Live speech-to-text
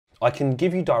I can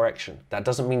give you direction. That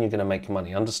doesn't mean you're going to make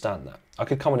money. Understand that. I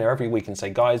could come in here every week and say,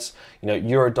 guys, you know,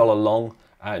 euro dollar long,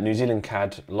 New Zealand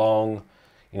CAD long,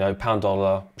 you know, pound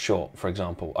dollar short, for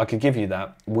example. I could give you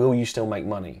that. Will you still make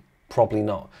money? Probably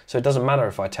not. So it doesn't matter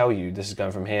if I tell you this is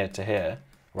going from here to here,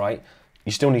 right?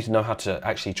 You still need to know how to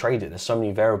actually trade it. There's so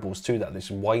many variables to that. This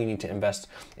is why you need to invest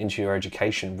into your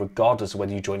education, regardless of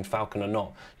whether you join Falcon or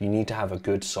not. You need to have a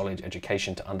good, solid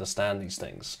education to understand these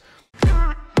things.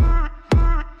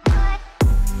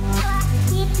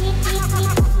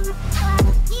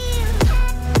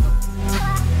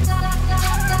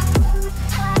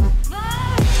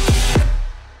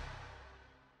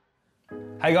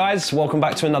 Hey guys, welcome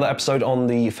back to another episode on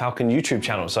the Falcon YouTube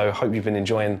channel. So I hope you've been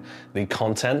enjoying the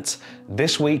content.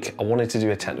 This week, I wanted to do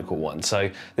a technical one. So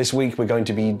this week, we're going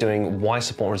to be doing why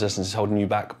support and resistance is holding you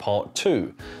back part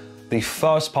 2. The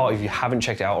first part, if you haven't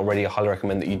checked it out already, I highly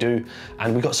recommend that you do.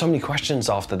 And we got so many questions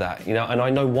after that, you know, and I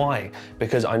know why,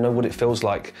 because I know what it feels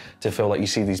like to feel like you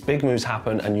see these big moves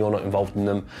happen and you're not involved in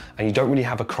them, and you don't really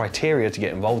have a criteria to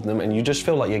get involved in them, and you just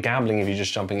feel like you're gambling if you're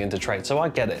just jumping into trade. So I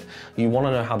get it. You want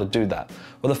to know how to do that.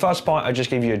 Well, the first part, I just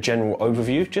gave you a general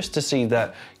overview just to see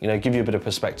that, you know, give you a bit of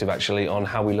perspective actually on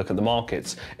how we look at the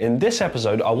markets. In this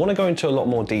episode, I want to go into a lot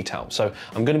more detail. So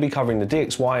I'm going to be covering the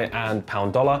DXY and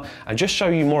pound dollar and just show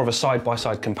you more of a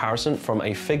side-by-side comparison from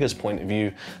a figures point of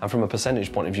view and from a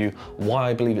percentage point of view, why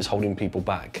I believe it's holding people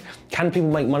back. Can people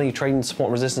make money trading support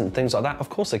and resistance and things like that? Of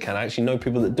course they can. I actually know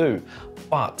people that do.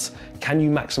 But can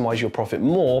you maximize your profit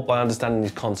more by understanding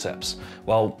these concepts?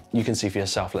 Well, you can see for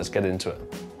yourself. Let's get into it.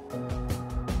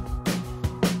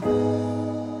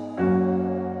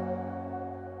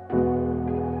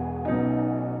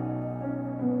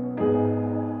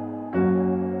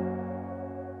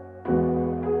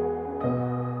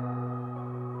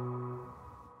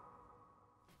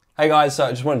 Hey guys, so I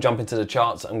just want to jump into the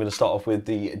charts. I'm going to start off with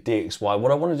the DXY.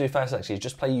 What I want to do first actually is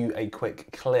just play you a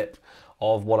quick clip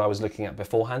of what I was looking at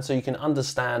beforehand so you can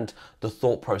understand the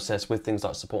thought process with things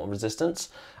like support and resistance.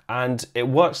 And it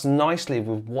works nicely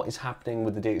with what is happening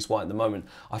with the DXY at the moment.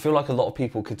 I feel like a lot of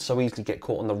people could so easily get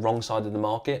caught on the wrong side of the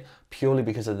market purely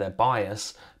because of their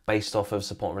bias based off of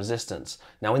support and resistance.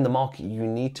 Now in the market, you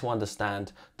need to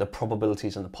understand the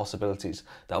probabilities and the possibilities.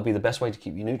 That'll be the best way to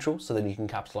keep you neutral so then you can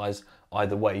capitalize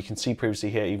either way. You can see previously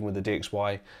here, even with the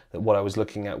DXY, that what I was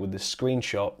looking at with this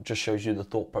screenshot just shows you the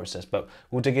thought process, but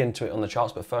we'll dig into it on the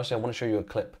charts. But firstly, I want to show you a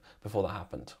clip before that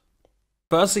happened.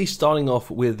 Firstly, starting off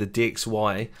with the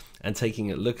DXY and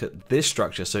taking a look at this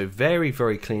structure. So very,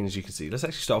 very clean, as you can see. Let's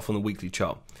actually start off on the weekly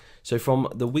chart. So from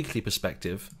the weekly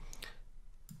perspective,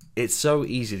 it's so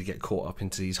easy to get caught up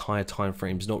into these higher time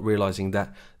frames, not realizing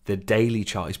that the daily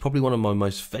chart is probably one of my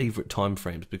most favorite time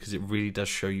frames because it really does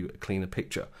show you a cleaner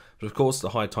picture. But of course, the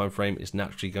high time frame is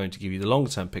naturally going to give you the longer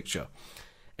term picture.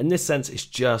 In this sense, it's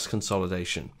just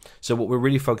consolidation. So what we're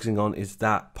really focusing on is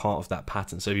that part of that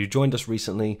pattern. So if you joined us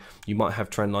recently, you might have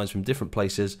trend lines from different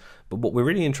places, but what we're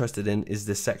really interested in is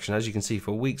this section. As you can see,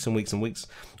 for weeks and weeks and weeks,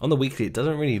 on the weekly, it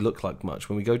doesn't really look like much.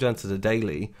 When we go down to the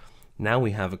daily, now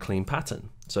we have a clean pattern.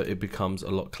 So it becomes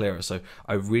a lot clearer. So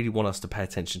I really want us to pay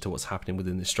attention to what's happening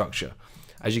within this structure.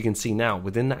 As you can see now,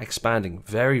 within that expanding,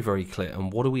 very, very clear.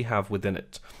 And what do we have within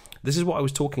it? This is what I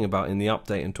was talking about in the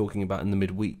update and talking about in the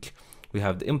midweek. We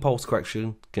have the impulse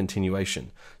correction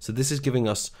continuation. So this is giving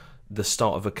us the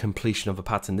start of a completion of a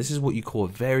pattern. This is what you call a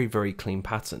very, very clean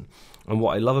pattern. And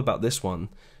what I love about this one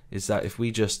is that if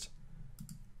we just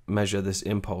measure this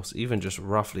impulse, even just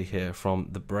roughly here from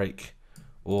the break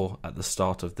or at the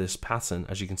start of this pattern,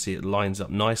 as you can see, it lines up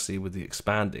nicely with the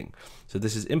expanding. So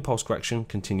this is impulse correction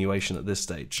continuation at this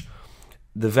stage.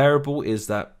 The variable is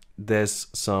that there's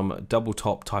some double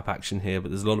top type action here,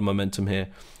 but there's a lot of momentum here,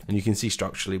 and you can see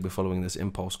structurally we're following this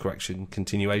impulse correction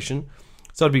continuation.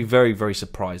 So I'd be very, very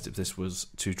surprised if this was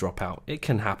to drop out. It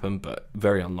can happen, but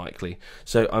very unlikely.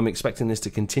 So I'm expecting this to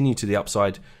continue to the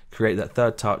upside, create that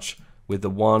third touch with the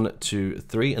 1, 2,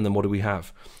 3, and then what do we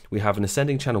have? We have an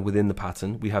ascending channel within the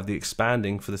pattern. We have the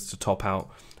expanding for this to top out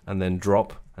and then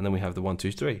drop, and then we have the 1,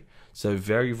 2, 3. So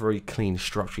very, very clean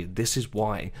structure. This is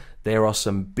why there are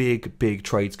some big, big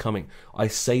trades coming. I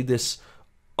say this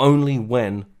only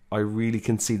when I really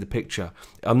can see the picture.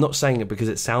 I'm not saying it because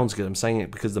it sounds good. I'm saying it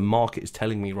because the market is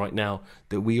telling me right now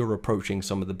that we are approaching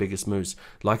some of the biggest moves.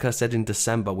 Like I said in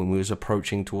December, when we was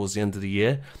approaching towards the end of the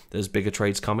year, there's bigger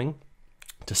trades coming.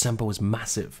 December was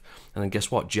massive. And then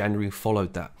guess what? January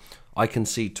followed that. I can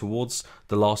see towards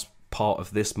the last part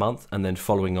of this month and then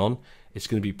following on, it's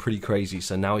going to be pretty crazy.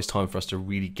 So now it's time for us to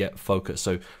really get focused.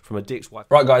 So from a DXY.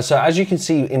 Right guys, so as you can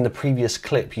see in the previous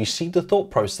clip, you see the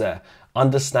thought process there,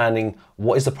 understanding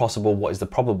what is the possible, what is the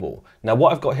probable. Now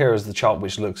what I've got here is the chart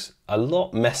which looks a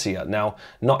lot messier. Now,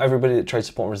 not everybody that trades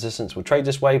support and resistance will trade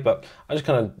this way, but I just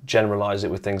kind of generalize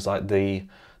it with things like the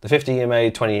 50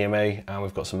 EMA, 20 EMA, and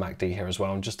we've got some MACD here as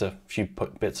well, and just a few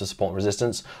bits of support and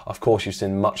resistance. Of course, you've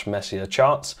seen much messier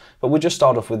charts, but we'll just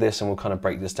start off with this and we'll kind of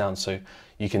break this down so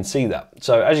you can see that.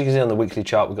 So as you can see on the weekly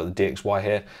chart, we've got the DXY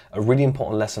here, a really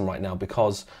important lesson right now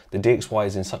because the DXY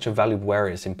is in such a valuable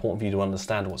area. It's important for you to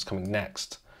understand what's coming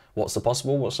next. What's the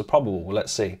possible, what's the probable? Well,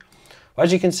 let's see.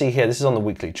 As you can see here, this is on the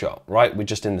weekly chart, right? We're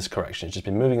just in this correction. It's just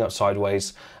been moving up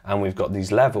sideways and we've got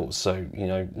these levels. So, you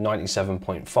know,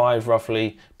 97.5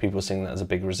 roughly, people are seeing that as a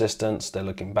big resistance. They're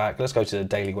looking back. Let's go to the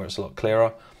daily where it's a lot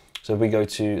clearer. So if we go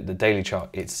to the daily chart,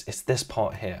 it's this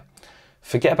part here.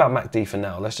 Forget about MACD for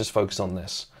now. Let's just focus on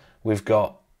this. We've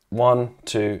got 1,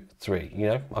 2, 3, you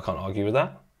know, I can't argue with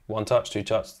that. 1 touch, 2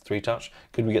 touch, 3 touch.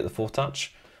 Could we get the 4th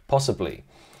touch? Possibly.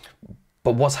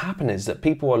 But what's happened is that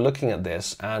people are looking at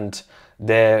this and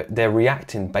they're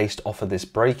reacting based off of this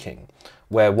breaking,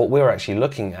 where what we're actually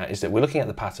looking at is that we're looking at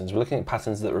the patterns, we're looking at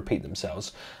patterns that repeat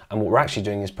themselves, and what we're actually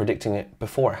doing is predicting it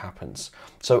before it happens.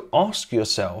 So ask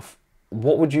yourself,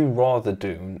 what would you rather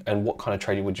do and what kind of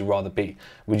trader would you rather be?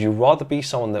 Would you rather be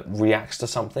someone that reacts to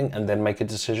something and then make a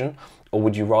decision, or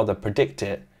would you rather predict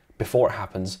it before it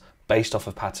happens based off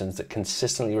of patterns that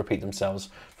consistently repeat themselves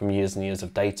from years and years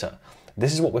of data?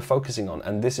 This is what we're focusing on,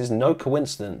 and this is no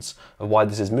coincidence of why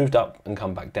this has moved up and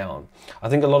come back down. I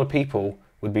think a lot of people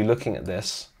would be looking at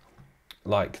this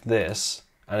like this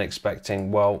and expecting,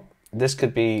 well, this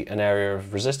could be an area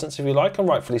of resistance if you like, and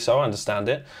rightfully so, I understand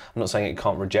it. I'm not saying it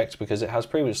can't reject because it has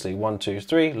previously. 1, 2,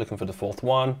 3, looking for the 4th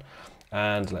one,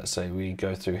 and let's say we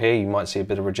go through here, you might see a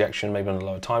bit of rejection maybe on the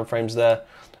lower time frames there,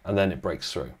 and then it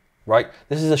breaks through, right?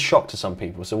 This is a shock to some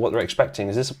people, so what they're expecting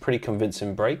is this a pretty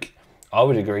convincing break? I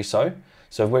would agree so.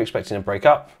 So if we're expecting a break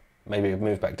up, maybe a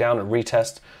move back down, a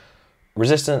retest,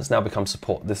 resistance now becomes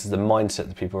support. This is the mindset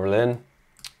that people are in,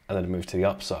 and then a move to the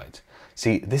upside.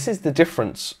 See, this is the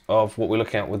difference of what we're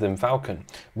looking at within Falcon.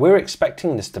 We're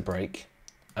expecting this to break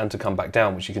and to come back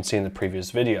down, which you can see in the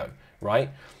previous video, right?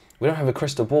 We don't have a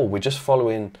crystal ball. We're just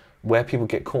following where people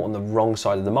get caught on the wrong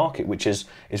side of the market, which is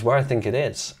where I think it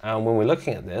is. And when we're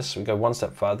looking at this, we go one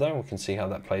step further and we can see how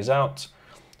that plays out.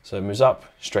 So it moves up,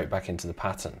 straight back into the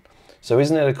pattern. So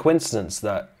isn't it a coincidence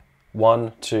that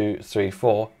 1, 2, 3,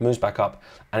 4 moves back up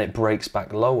and it breaks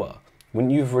back lower?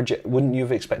 Wouldn't you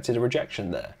have expected a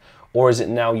rejection there? Or is it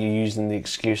now you're using the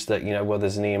excuse that, you know, well,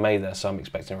 there's an EMA there, so I'm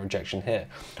expecting a rejection here?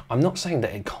 I'm not saying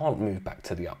that it can't move back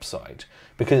to the upside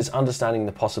because it's understanding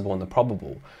the possible and the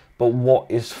probable. But what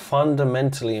is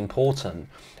fundamentally important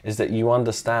is that you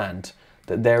understand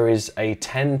that there is a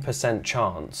 10%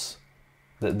 chance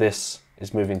that this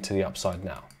is moving to the upside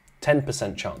now.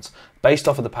 10% chance, based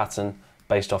off of the pattern,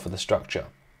 based off of the structure.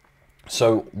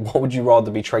 So what would you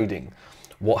rather be trading?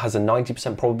 What has a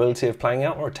 90% probability of playing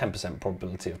out or a 10%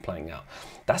 probability of playing out?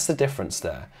 That's the difference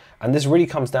there. And this really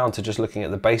comes down to just looking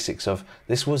at the basics of,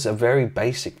 this was a very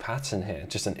basic pattern here,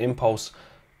 just an impulse,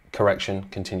 correction,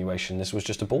 continuation. This was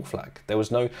just a bull flag. There was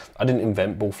no, I didn't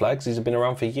invent bull flags. These have been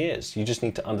around for years. You just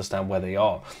need to understand where they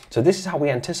are. So this is how we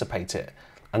anticipate it.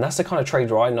 And that's the kind of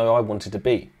trader I know I wanted to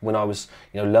be when I was,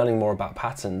 you know, learning more about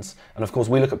patterns. And of course,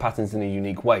 we look at patterns in a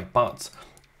unique way, but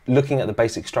looking at the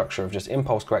basic structure of just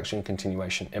impulse, correction,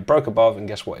 continuation. It broke above, and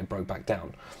guess what? It broke back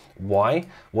down. Why?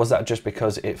 Was that just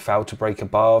because it failed to break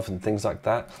above and things like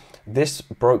that? This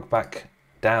broke back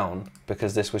down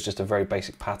because this was just a very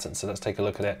basic pattern. So let's take a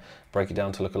look at it, break it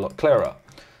down to look a lot clearer.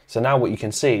 So now what you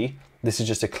can see, this is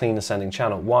just a clean ascending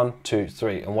channel. 1, 2,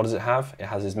 3. And what does it have? It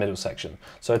has this middle section.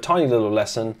 So a tiny little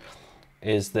lesson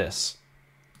is this.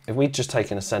 If we just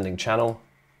take an ascending channel,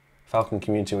 Falcon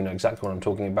community, we know exactly what I'm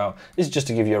talking about. This is just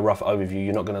to give you a rough overview.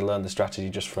 You're not going to learn the strategy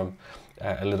just from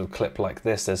a little clip like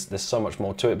this. There's so much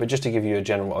more to it, but just to give you a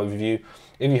general overview,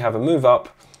 if you have a move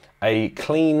up, a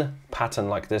clean pattern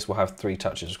like this will have 3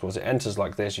 touches. Of course, it enters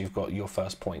like this, you've got your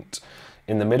first point.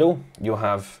 In the middle, you'll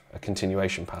have a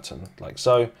continuation pattern like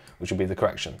so, which will be the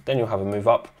correction. Then you'll have a move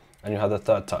up and you'll have the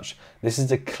 3rd touch. This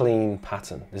is a clean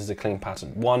pattern. This is a clean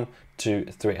pattern. 1, 2,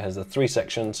 3. It has the 3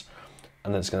 sections,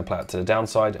 and then it's going to play out to the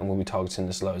downside, and we'll be targeting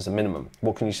this low as the minimum.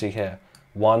 What can you see here?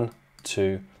 1,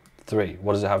 2, 3.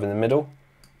 What does it have in the middle?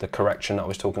 The correction that I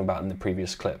was talking about in the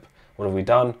previous clip. What have we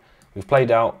done? We've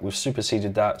played out, we've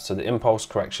superseded that, so the impulse,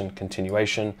 correction,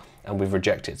 continuation, and we've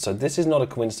rejected. So this is not a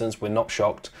coincidence, we're not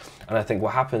shocked. And I think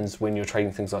what happens when you're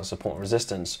trading things like support and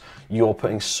resistance, you're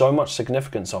putting so much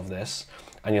significance of this,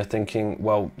 and you're thinking,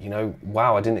 well, you know,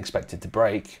 wow, I didn't expect it to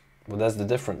break. Well, there's the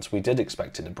difference. We did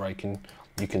expect it to break, and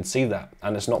you can see that.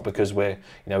 And it's not because we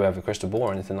have a crystal ball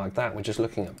or anything like that. We're just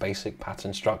looking at basic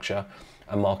pattern structure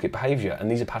and market behavior. And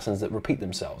these are patterns that repeat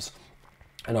themselves.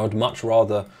 And I would much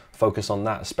rather focus on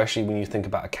that, especially when you think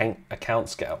about account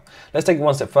scale. Let's take it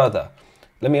one step further.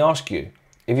 Let me ask you,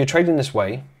 if you're trading this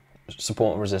way,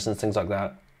 support and resistance, things like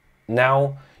that,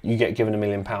 now you get given £1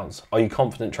 million. Are you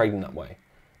confident trading that way?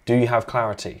 Do you have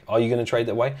clarity? Are you going to trade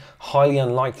that way? Highly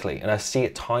unlikely, and I see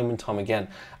it time and time again.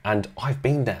 And I've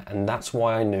been there, and that's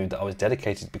why I knew that I was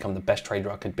dedicated to become the best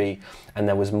trader I could be, and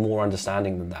there was more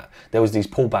understanding than that. There was these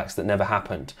pullbacks that never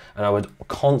happened, and I would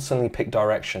constantly pick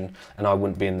direction, and I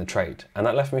wouldn't be in the trade. And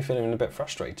that left me feeling a bit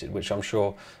frustrated, which I'm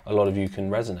sure a lot of you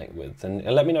can resonate with. And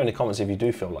let me know in the comments if you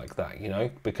do feel like that, you know,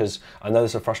 because I know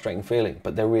it's a frustrating feeling,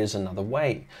 but there is another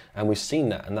way, and we've seen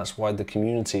that, and that's why the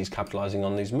community is capitalizing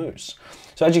on these moves.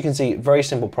 So as you can see, very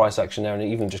simple price action there, and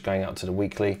even just going out to the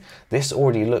weekly, this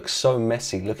already looks so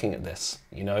messy looking at this,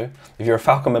 you know. If you're a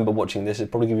Falcon member watching this,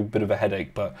 it'd probably give you a bit of a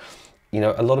headache, but you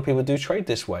know, a lot of people do trade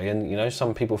this way, and you know,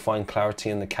 some people find clarity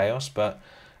in the chaos, but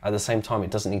at the same time, it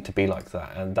doesn't need to be like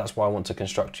that. And that's why I want to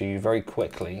construct to you very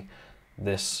quickly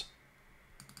this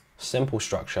simple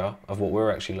structure of what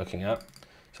we're actually looking at.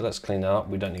 So let's clean that up.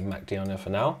 We don't need MACD on there for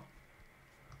now.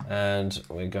 And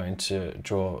we're going to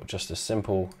draw just a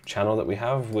simple channel that we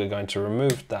have. We're going to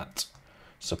remove that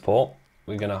support.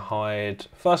 We're going to hide,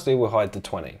 firstly, we'll hide the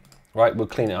 20, right? We'll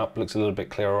clean it up, looks a little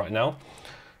bit clearer right now.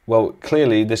 Well,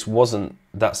 clearly this wasn't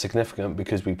that significant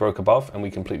because we broke above and we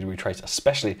completely retraced,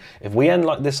 especially if we end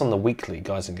like this on the weekly,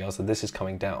 guys and girls, that this is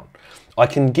coming down. I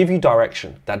can give you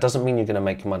direction. That doesn't mean you're going to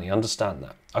make money. Understand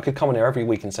that. I could come in here every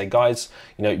week and say, guys,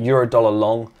 you know, euro dollar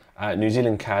long, New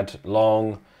Zealand CAD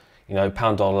long, you know,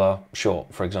 pound dollar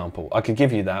short, for example. I could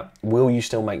give you that. Will you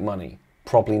still make money?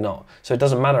 Probably not. So it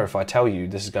doesn't matter if I tell you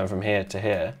this is going from here to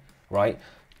here, right?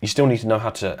 You still need to know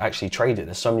how to actually trade it.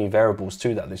 There's so many variables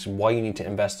to that. This is why you need to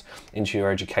invest into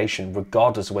your education,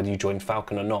 regardless of whether you join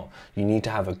Falcon or not. You need to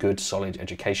have a good, solid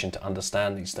education to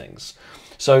understand these things.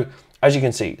 So as you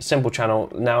can see, simple channel.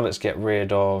 Now let's get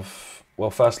rid of,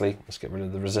 well, firstly, let's get rid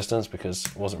of the resistance because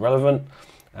it wasn't relevant.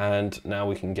 And now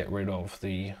we can get rid of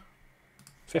the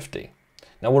 50.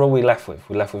 Now what are we left with?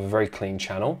 We're left with a very clean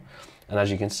channel, and as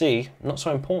you can see, not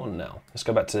so important now. Let's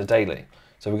go back to the daily.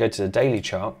 So we go to the daily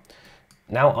chart.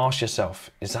 Now ask yourself,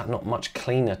 is that not much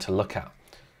cleaner to look at?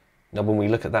 Now when we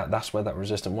look at that, that's where that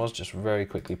resistance was. Just very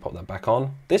quickly pop that back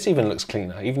on. This even looks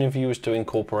cleaner. Even if you was to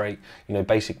incorporate, you know,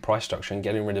 basic price structure and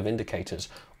getting rid of indicators,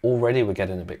 already we're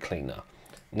getting a bit cleaner.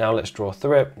 Now let's draw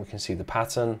through it. We can see the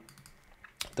pattern,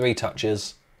 3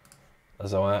 touches.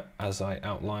 As I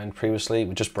outlined previously,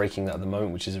 we're just breaking that at the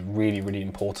moment, which is really, really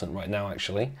important right now,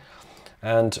 actually.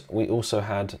 And we also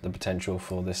had the potential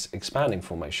for this expanding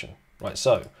formation, right?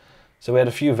 So we had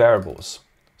a few variables.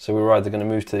 So we were either going to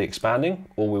move to the expanding,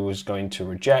 or we was going to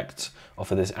reject off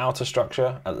of this outer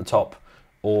structure at the top,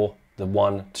 or the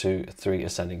 1, 2, 3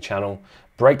 ascending channel,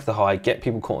 break the high, get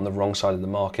people caught on the wrong side of the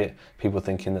market, people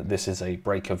thinking that this is a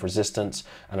break of resistance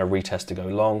and a retest to go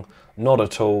long. Not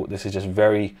at all. This is just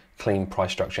very clean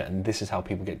price structure, and this is how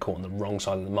people get caught on the wrong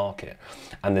side of the market.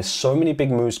 And there's so many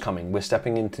big moves coming. We're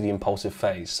stepping into the impulsive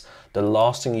phase. The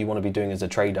last thing you want to be doing as a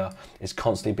trader is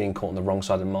constantly being caught on the wrong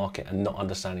side of the market and not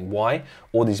understanding why.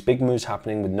 All these big moves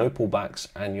happening with no pullbacks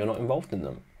and you're not involved in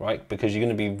them, right? Because you're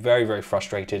going to be very, very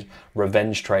frustrated,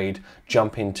 revenge trade,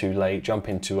 jump in too late, jump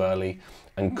in too early,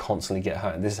 and constantly get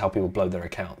hurt. And this is how people blow their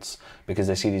accounts, because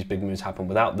they see these big moves happen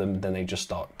without them, then they just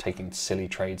start taking silly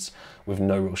trades with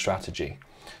no real strategy.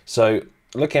 So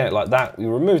looking at it like that, we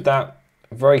removed that,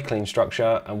 very clean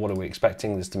structure. And what are we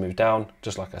expecting? This to move down,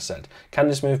 just like I said. Can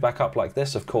this move back up like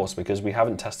this? Of course, because we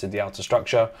haven't tested the outer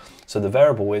structure. So the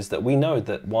variable is that we know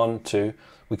that 1, 2,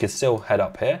 we could still head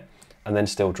up here and then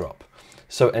still drop.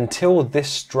 So until this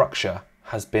structure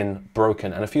has been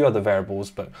broken, and a few other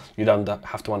variables, but you'd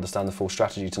have to understand the full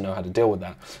strategy to know how to deal with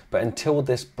that. But until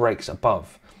this breaks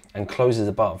above and closes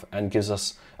above and gives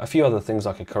us a few other things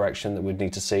like a correction that we'd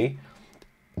need to see,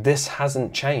 this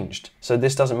hasn't changed. So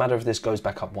this doesn't matter if this goes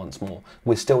back up once more.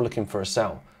 We're still looking for a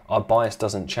sell. Our bias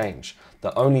doesn't change.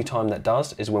 The only time that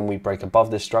does is when we break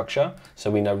above this structure.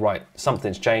 So we know, right,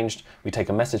 something's changed. We take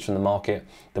a message from the market,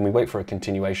 then we wait for a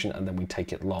continuation, and then we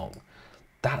take it long.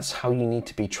 That's how you need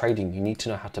to be trading. You need to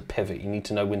know how to pivot. You need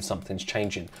to know when something's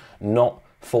changing, not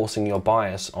forcing your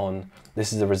bias on,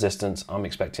 this is a resistance I'm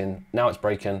expecting, now it's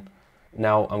breaking,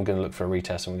 now I'm going to look for a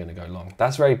retest and we're going to go long.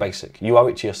 That's very basic. You owe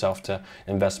it to yourself to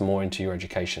invest more into your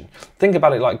education. Think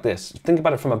about it like this. Think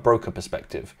about it from a broker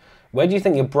perspective. Where do you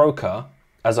think your broker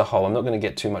as a whole, I'm not going to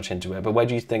get too much into it, but where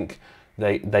do you think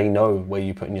they know where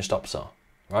you put in your stops are,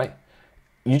 right?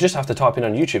 You just have to type in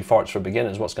on YouTube, Forex for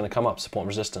beginners, what's going to come up, support and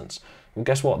resistance. And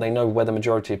guess what? They know where the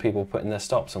majority of people put in their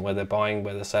stops and where they're buying,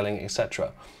 where they're selling,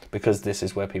 etc. Because this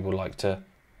is where people like to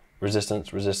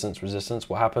resistance, resistance, resistance.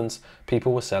 What happens?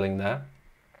 People were selling there,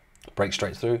 break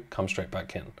straight through, come straight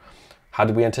back in. How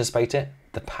did we anticipate it?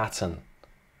 The pattern.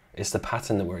 It's the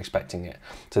pattern that we're expecting it.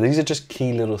 So these are just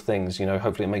key little things, you know,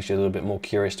 hopefully it makes you a little bit more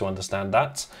curious to understand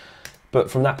that.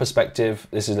 But from that perspective,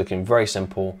 this is looking very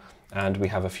simple, and we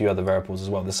have a few other variables as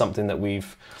well. There's something that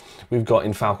we've got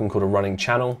in Falcon called a running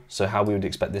channel. So how we would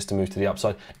expect this to move to the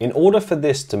upside. In order for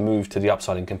this to move to the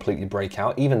upside and completely break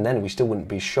out, even then we still wouldn't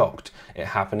be shocked it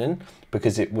happening,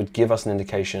 because it would give us an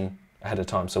indication ahead of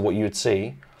time. So what you would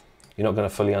see, you're not going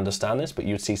to fully understand this, but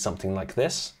you would see something like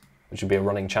this, which would be a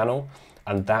running channel,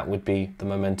 and that would be the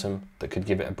momentum that could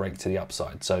give it a break to the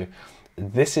upside. So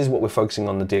this is what we're focusing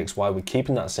on the DXY. We're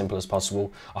keeping that as simple as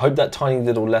possible. I hope that tiny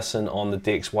little lesson on the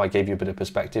DXY gave you a bit of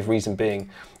perspective. Reason being,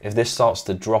 if this starts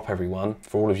to drop, everyone,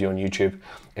 for all of you on YouTube,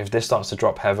 if this starts to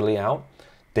drop heavily out,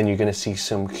 then you're going to see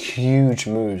some huge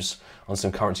moves on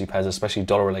some currency pairs, especially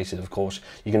dollar related, of course.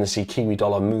 You're going to see Kiwi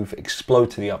dollar move,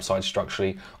 explode to the upside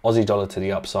structurally, Aussie dollar to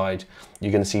the upside.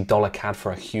 You're going to see dollar CAD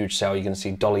for a huge sell. You're going to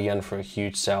see dollar yen for a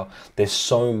huge sell. There's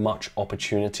so much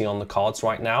opportunity on the cards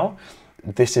right now.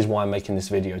 This is why I'm making this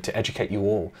video, to educate you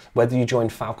all, whether you join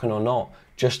Falcon or not,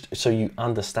 just so you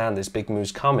understand this big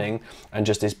move's coming, and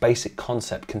just this basic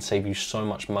concept can save you so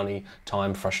much money,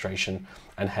 time, frustration,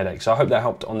 and headache. So I hope that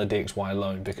helped on the DXY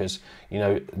alone, because, you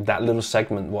know, that little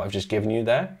segment, what I've just given you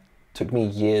there, took me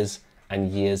years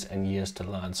and years and years to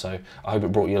learn. So I hope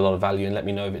it brought you a lot of value, and let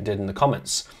me know if it did in the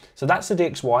comments. So that's the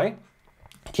DXY.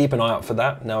 Keep an eye out for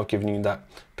that. Now I've given you that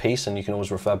piece, and you can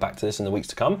always refer back to this in the weeks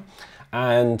to come.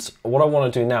 And what I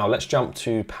want to do now, let's jump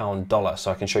to pound dollar,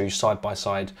 so I can show you side by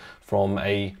side from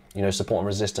a, you know, support and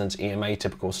resistance EMA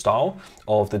typical style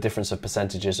of the difference of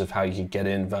percentages of how you could get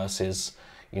in versus,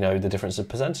 you know, the difference of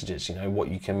percentages, you know, what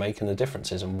you can make and the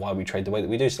differences and why we trade the way that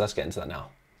we do. So let's get into that now.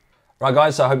 Right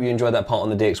guys, so I hope you enjoyed that part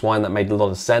on the DXY, and that made a lot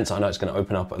of sense. I know it's going to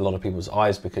open up a lot of people's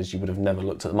eyes because you would have never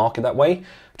looked at the market that way. I'm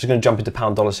just going to jump into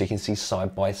pound dollar so you can see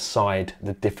side by side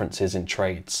the differences in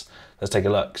trades. Let's take a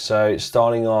look. So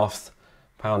starting off,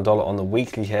 pound dollar on the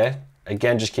weekly here,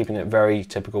 again just keeping it very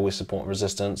typical with support and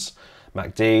resistance,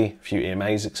 MACD, a few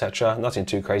EMAs, etc. Nothing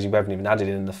too crazy. We haven't even added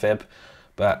in the fib,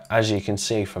 but as you can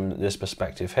see from this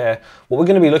perspective here, what we're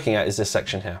going to be looking at is this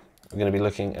section here. We're going to be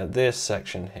looking at this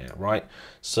section here, right?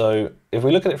 So if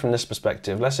we look at it from this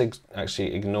perspective, let's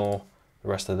actually ignore the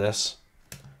rest of this.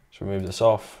 Let's remove this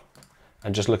off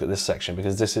and just look at this section,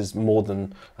 because this is more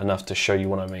than enough to show you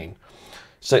what I mean.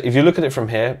 So if you look at it from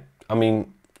here, I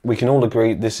mean, we can all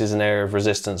agree this is an area of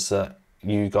resistance that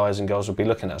you guys and girls will be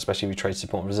looking at, especially if you trade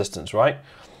support and resistance, right?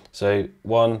 So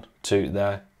 1, 2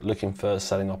 there, looking for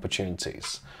selling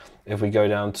opportunities. If we go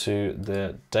down to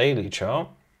the daily chart,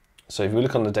 so if we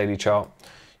look on the daily chart,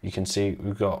 you can see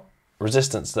we've got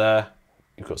resistance there,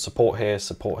 you've got support here,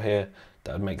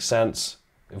 that would make sense.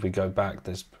 If we go back,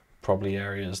 there's probably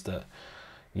areas that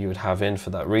you would have in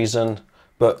for that reason.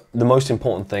 But the most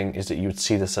important thing is that you would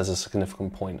see this as a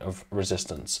significant point of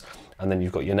resistance. And then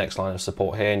you've got your next line of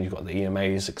support here, and you've got the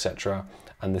EMAs, etc.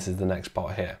 And this is the next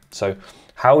part here. So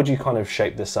how would you kind of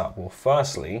shape this up? Well,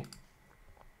 firstly,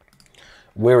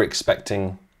 we're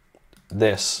expecting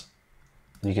this.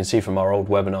 You can see from our old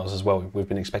webinars as well, we've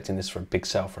been expecting this for a big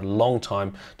sell for a long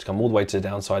time, to come all the way to the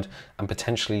downside and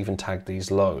potentially even tag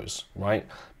these lows, right?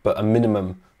 But a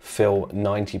minimum fill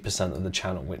 90% of the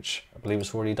channel, which I believe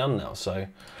it's already done now. So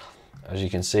as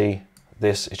you can see,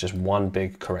 this is just one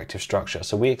big corrective structure.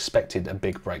 So we expected a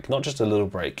big break, not just a little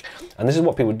break. And this is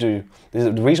what people do.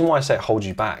 The reason why I say it holds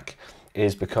you back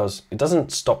is because it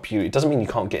doesn't stop you. It doesn't mean you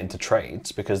can't get into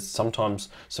trades, because sometimes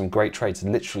some great trades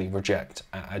literally reject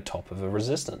at a top of a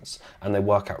resistance and they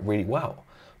work out really well.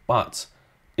 But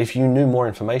if you knew more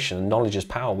information, and knowledge is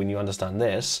power, when you understand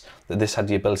this, that this had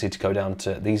the ability to go down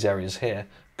to these areas here,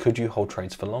 could you hold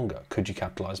trades for longer? Could you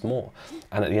capitalize more?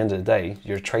 And at the end of the day,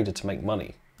 you're a trader to make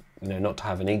money, you know, not to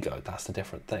have an ego. That's the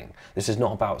different thing. This is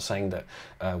not about saying that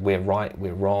we're right,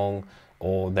 we're wrong,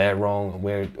 or they're wrong,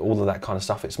 we're all of that kind of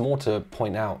stuff. It's more to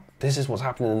point out, this is what's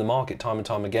happening in the market time and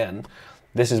time again.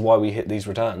 This is why we hit these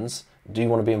returns. Do you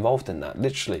want to be involved in that?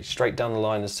 Literally, straight down the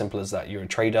line, as simple as that. You're a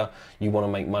trader, you want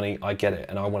to make money, I get it,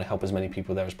 and I want to help as many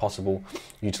people there as possible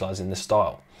utilizing this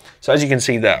style. So as you can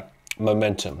see there,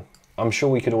 momentum. I'm sure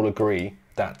we could all agree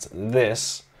that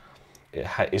this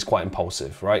is quite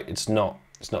impulsive, right? It's not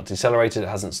decelerated, it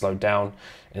hasn't slowed down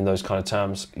in those kind of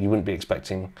terms. You wouldn't be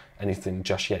expecting anything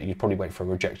just yet. You'd probably wait for a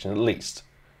rejection at least,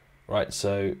 right?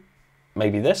 So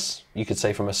maybe this. You could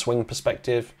say from a swing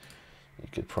perspective, you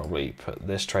could probably put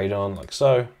this trade on like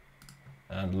so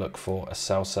and look for a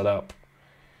sell setup.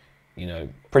 You know,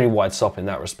 pretty wide stop in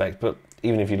that respect, but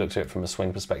even if you looked at it from a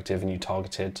swing perspective and you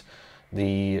targeted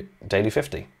the daily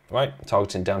 50, right?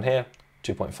 Targeting down here,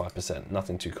 2.5%,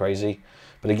 nothing too crazy.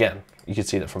 But again, you can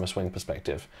see that from a swing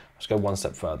perspective. Let's go one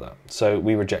step further. So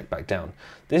we reject back down.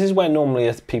 This is where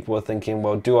normally people are thinking,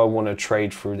 well, do I want to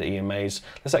trade through the EMAs?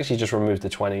 Let's actually just remove the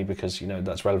 20 because, you know,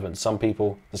 that's relevant to some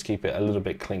people. Let's keep it a little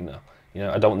bit cleaner. You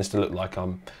know, I don't want this to look like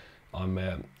I'm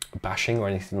bashing or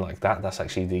anything like that. That's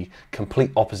actually the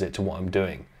complete opposite to what I'm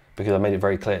doing, because I made it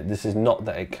very clear. This is not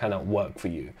that it cannot work for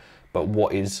you, but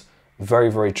what is very,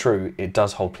 very true, it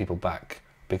does hold people back,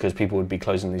 because people would be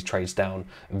closing these trades down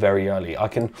very early. I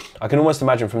can almost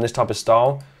imagine from this type of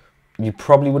style, you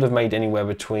probably would have made anywhere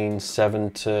between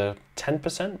 7 to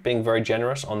 10%, being very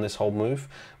generous on this whole move,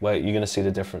 where you're going to see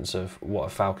the difference of what a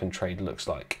Falcon trade looks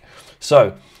like.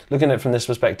 So looking at it from this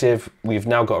perspective, we've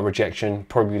now got a rejection,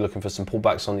 probably looking for some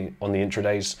pullbacks on the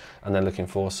intradays, and then looking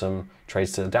for some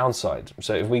trades to the downside.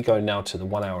 So if we go now to the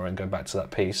 1 hour and go back to that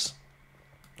piece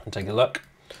and take a look.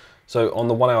 So on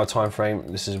the 1 hour time frame,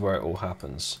 this is where it all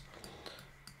happens.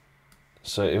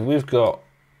 So if we've got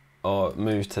our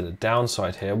move to the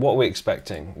downside here, what are we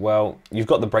expecting? Well, you've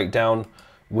got the breakdown.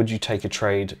 Would you take a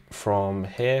trade from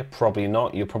here? Probably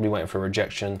not. You're probably waiting for a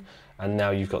rejection, and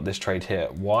now you've got this trade here.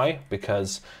 Why?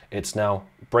 Because it's now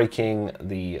breaking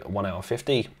the 1 hour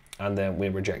 50, and then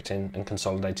we're rejecting and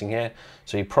consolidating here.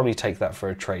 So you probably take that for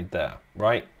a trade there,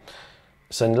 right?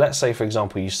 So let's say, for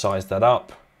example, you size that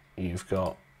up. You've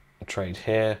got a trade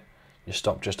here, you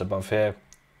stop just above here,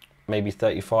 maybe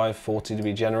 35, 40 to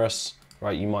be generous,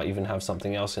 right? You might even have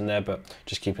something else in there, but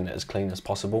just keeping it as clean as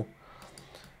possible.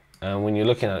 And when you're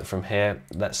looking at it from here,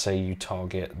 let's say you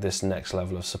target this next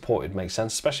level of support, it makes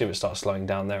sense, especially if it starts slowing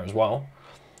down there as well.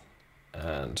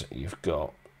 And you've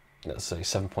got, let's say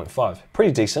 7.5,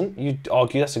 pretty decent. You'd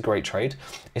argue that's a great trade.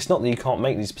 It's not that you can't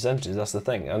make these percentages, that's the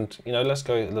thing. And you know, let's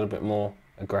go a little bit more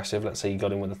aggressive. Let's say you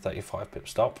got in with a 35 pip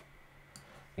stop,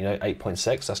 you know,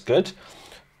 8.6, that's good.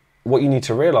 What you need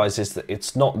to realize is that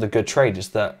it's not the good trade, is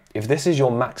that if this is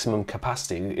your maximum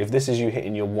capacity, if this is you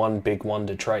hitting your one big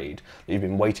wonder trade that you've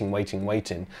been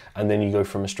waiting, and then you go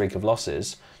from a streak of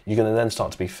losses, you're going to then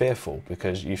start to be fearful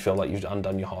because you feel like you've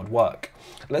undone your hard work.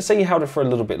 Let's say you held it for a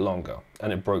little bit longer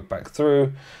and it broke back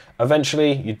through.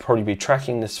 Eventually, you'd probably be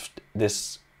tracking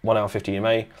this 1 hour 50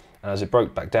 EMA, and as it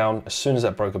broke back down, as soon as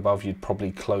that broke above, you'd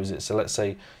probably close it. So let's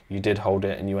say you did hold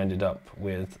it and you ended up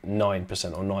with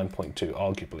 9% or 9.2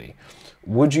 arguably.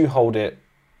 Would you hold it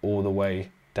all the way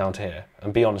down to here?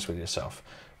 And be honest with yourself.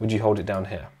 Would you hold it down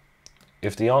here?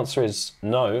 If the answer is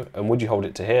no, and would you hold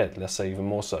it to here? Let's say even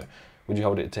more so. Would you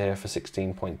hold it to here for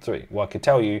 16.3? Well, I could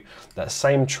tell you that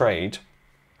same trade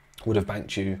would have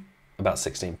banked you about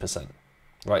 16%,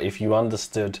 right? If you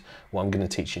understood what I'm going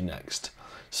to teach you next.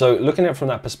 So looking at it from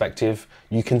that perspective,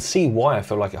 you can see why I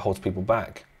feel like it holds people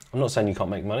back. I'm not saying you can't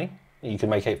make money. You can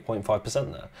make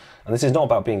 8.5% there. And this is not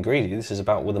about being greedy. This is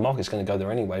about, well, the market's going to go there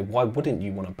anyway. Why wouldn't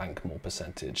you want to bank more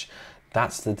percentage?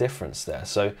 That's the difference there.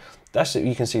 So that's it.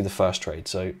 You can see the first trade.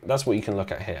 So that's what you can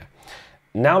look at here.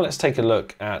 Now let's take a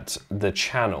look at the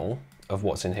channel of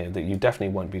what's in here that you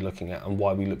definitely won't be looking at and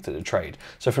why we looked at the trade.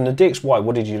 So from the DXY,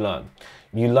 what did you learn?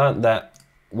 You learned that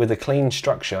with a clean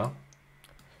structure,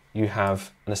 you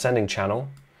have an ascending channel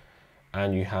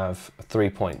and you have 3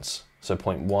 points. So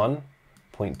point 1,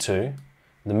 point 2,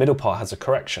 the middle part has a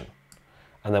correction.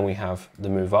 And then we have the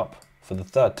move up for the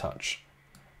third touch.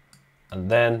 And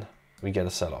then we get a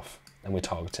sell-off and we're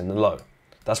targeting the low.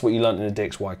 That's what you learned in the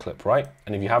DXY clip, right?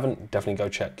 And if you haven't, definitely go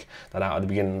check that out at the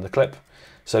beginning of the clip.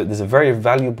 So there's a very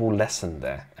valuable lesson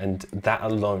there, and that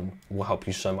alone will help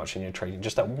you so much in your trading.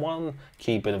 Just that one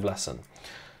key bit of lesson.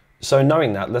 So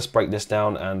knowing that, let's break this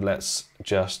down and let's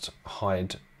just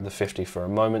hide the 50 for a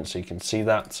moment so you can see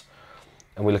that.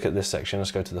 And we look at this section.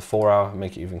 Let's go to the 4 hour and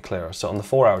make it even clearer. So on the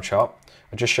 4 hour chart,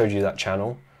 I just showed you that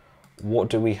channel. What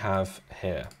do we have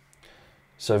here?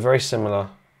 So very similar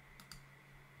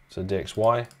to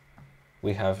DXY,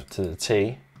 we have to the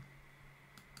T,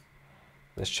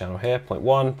 this channel here, point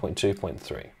 1, point 2, point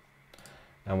 3.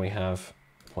 And we have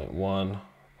point 1,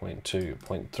 point 2,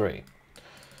 point 3.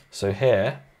 So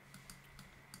here,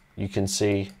 you can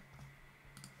see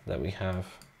that we have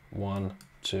 1,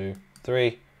 2,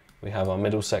 3. We have our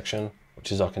middle section,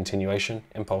 which is our continuation,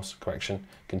 impulse, correction,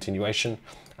 continuation,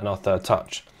 and our third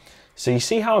touch. So you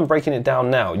see how I'm breaking it down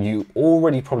now? You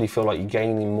already probably feel like you're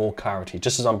gaining more clarity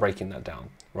just as I'm breaking that down,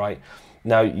 right?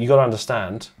 Now you got to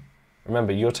understand,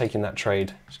 remember you're taking that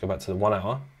trade, let's go back to the 1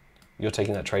 hour, you're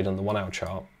taking that trade on the 1 hour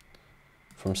chart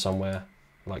from somewhere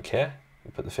like here.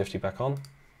 You put the 50 back on,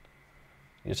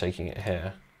 you're taking it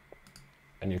here,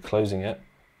 and you're closing it,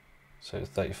 so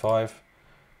 35,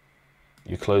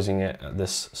 you're closing it at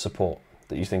this support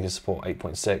that you think is support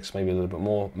 8.6, maybe a little bit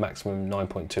more, maximum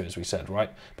 9.2 as we said,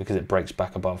 right? Because it breaks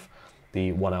back above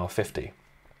the 1 hour 50.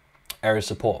 Area of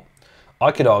support.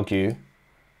 I could argue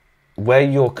where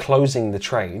you're closing the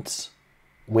trades,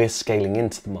 we're scaling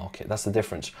into the market. That's the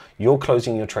difference. You're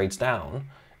closing your trades down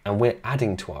and we're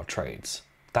adding to our trades.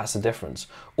 That's the difference.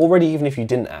 Already, even if you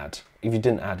didn't add,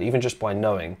 even just by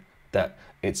knowing that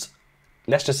it's,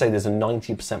 let's just say there's a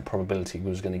 90% probability we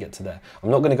was going to get to there.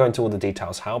 I'm not going to go into all the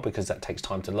details how, because that takes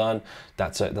time to learn.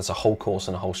 That's a whole course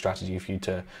and a whole strategy for you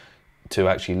to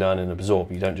actually learn and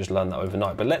absorb. You don't just learn that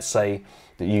overnight. But let's say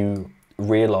that you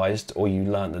realized or you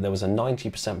learned that there was a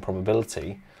 90%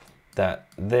 probability that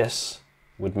this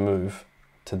would move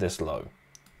to this low.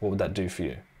 What would that do for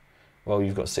you? Well,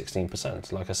 you've got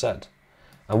 16%, like I said.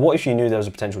 And what if you knew there was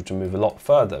a potential to move a lot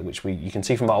further, which you can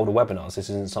see from our older webinars. This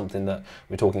isn't something that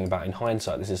we're talking about in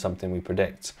hindsight. This is something we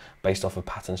predict based off of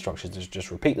pattern structures that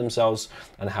just repeat themselves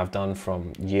and have done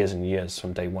from years and years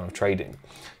from day one of trading.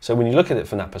 So when you look at it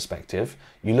from that perspective,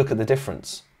 you look at the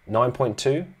difference.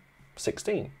 9.2,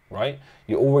 16, right?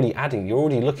 You're already adding, you're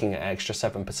already looking at extra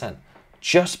 7%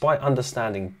 just by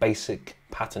understanding basic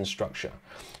pattern structure.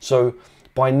 So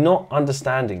by not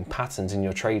understanding patterns in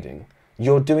your trading,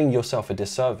 you're doing yourself a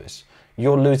disservice.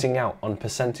 You're losing out on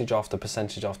percentage after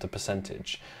percentage after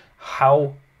percentage.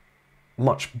 How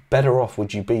much better off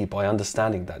would you be by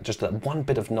understanding that, just that one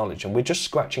bit of knowledge? And we're just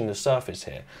scratching the surface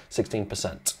here,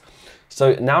 16%.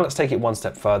 So now let's take it one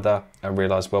step further and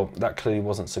realize, well, that clearly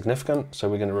wasn't significant. So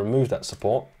we're going to remove that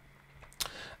support.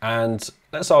 And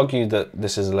let's argue that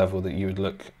this is a level that you would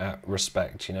look at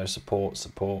respect, you know, support,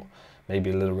 maybe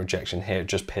a little rejection here,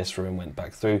 just pierced through and went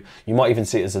back through. You might even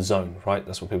see it as a zone, right?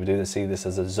 That's what people do. They see this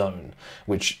as a zone,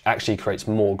 which actually creates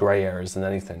more gray areas than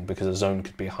anything, because a zone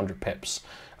could be 100 pips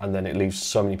and then it leaves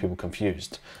so many people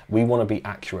confused. We want to be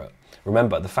accurate.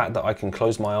 Remember, the fact that I can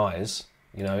close my eyes,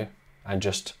 you know, and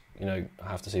just, you know, I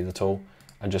have to see the tool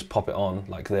and just pop it on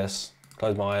like this,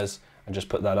 close my eyes and just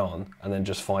put that on, and then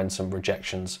just find some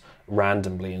rejections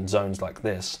randomly in zones like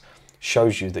this,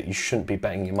 shows you that you shouldn't be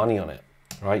betting your money on it.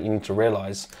 Right? You need to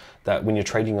realize that when you're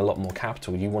trading a lot more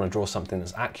capital, you want to draw something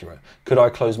that's accurate. Could I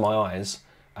close my eyes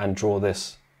and draw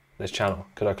this channel?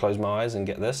 Could I close my eyes and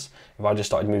get this? If I just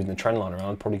started moving the trend line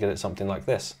around, I'd probably get it something like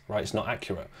this, right? It's not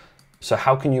accurate. So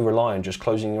how can you rely on just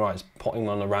closing your eyes, putting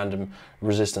on a random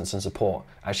resistance and support,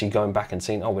 actually going back and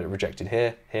seeing, oh, it rejected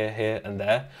here, here, here, and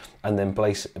there, and then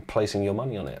placing your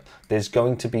money on it? There's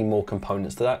going to be more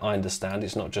components to that. I understand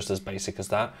it's not just as basic as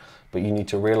that, but you need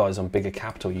to realize on bigger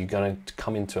capital, you're going to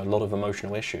come into a lot of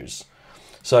emotional issues.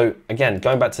 So again,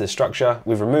 going back to the structure,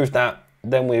 we've removed that.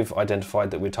 Then we've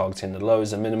identified that we're targeting the low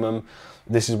as a minimum.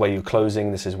 This is where you're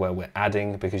closing. This is where we're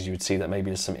adding, because you would see that maybe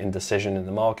there's some indecision in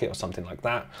the market or something like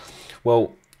that.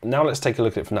 Well, now let's take a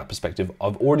look at it from that perspective.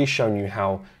 I've already shown you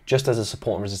how, just as a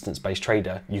support and resistance based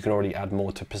trader, you can already add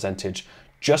more to percentage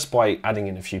just by adding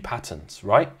in a few patterns,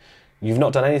 right? You've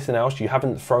not done anything else. You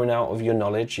haven't thrown out of your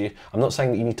knowledge. I'm not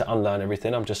saying that you need to unlearn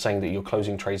everything. I'm just saying that you're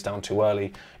closing trades down too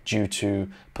early due to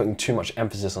putting too much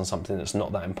emphasis on something that's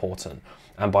not that important.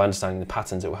 And by understanding the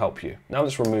patterns, it will help you. Now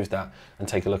let's remove that and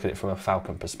take a look at it from a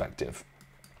Falcon perspective.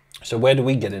 So where do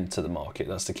we get into the market?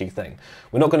 That's the key thing.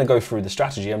 We're not going to go through the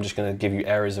strategy. I'm just going to give you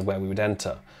areas of where we would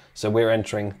enter. So we're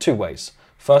entering two ways.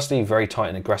 Firstly, very tight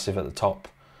and aggressive at the top,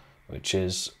 which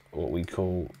is what we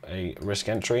call a risk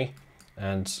entry.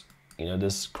 And you know,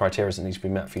 there's criteria that needs to be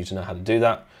met for you to know how to do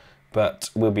that, but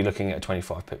we'll be looking at a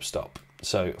 25 pip stop.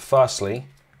 So firstly,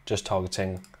 just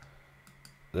targeting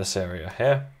this area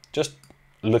here, just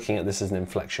looking at this as an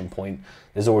inflection point.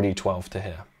 There's already 12 to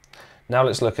here. Now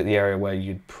let's look at the area where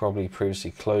you'd probably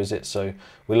previously close it. So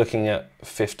we're looking at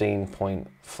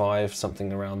 15.5,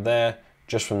 something around there,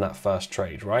 just from that first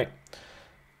trade, right?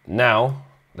 Now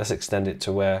let's extend it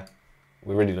to where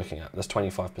we're really looking at. That's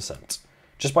 25%.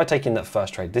 Just by taking that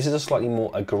first trade. This is a slightly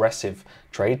more aggressive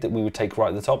trade that we would take right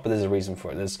at the top, but there's a reason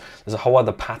for it. There's a whole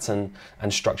other pattern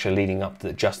and structure leading up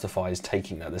that justifies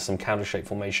taking that. There's some counter shape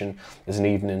formation. There's an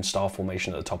evening star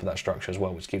formation at the top of that structure as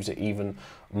well, which gives it even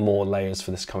more layers for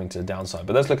this coming to the downside.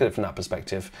 But let's look at it from that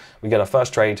perspective. We get our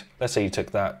first trade. Let's say you took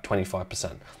that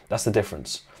 25%. That's the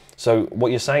difference. So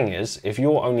what you're saying is, if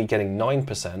you're only getting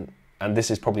 9%, and this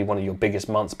is probably one of your biggest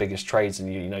months, biggest trades,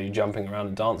 and you know you're jumping around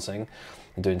and dancing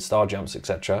and doing star jumps,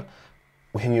 etc.,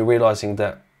 when you're realizing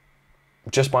that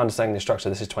just by understanding the structure,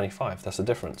 this is 25. That's the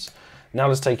difference. Now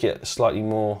let's take it slightly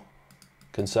more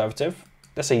conservative.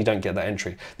 let's say you don't get that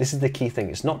entry. This is the key thing.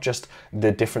 It's not just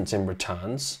the difference in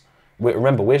returns.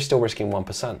 Remember, we're still risking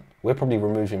 1%. We're probably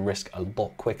removing risk a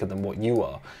lot quicker than what you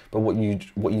are. But what you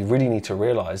really need to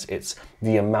realize, it's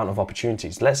the amount of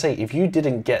opportunities. Let's say if you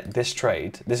didn't get this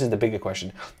trade, this is the bigger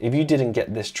question. If you didn't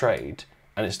get this trade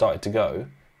and it started to go,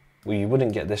 well, you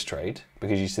wouldn't get this trade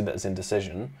because you see that as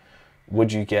indecision.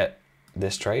 Would you get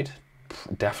this trade?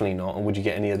 Definitely not. And would you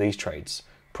get any of these trades?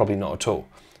 Probably not at all.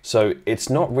 So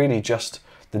it's not really just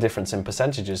the difference in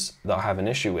percentages that I have an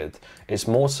issue with. It's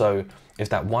more so if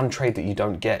that one trade that you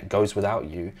don't get goes without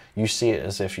you, you see it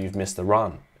as if you've missed the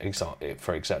run,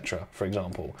 for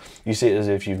example. You see it as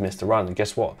if you've missed the run, and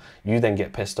guess what? You then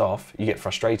get pissed off, you get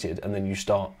frustrated, and then you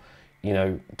start, you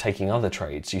know, taking other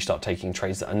trades. You start taking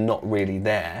trades that are not really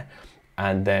there,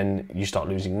 and then you start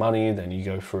losing money, then you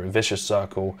go through a vicious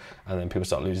circle, and then people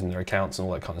start losing their accounts and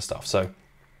all that kind of stuff. So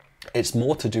it's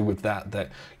more to do with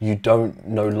that you don't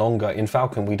no longer, in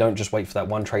Falcon, we don't just wait for that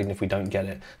one trade, and if we don't get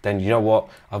it, then you know what,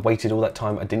 I waited all that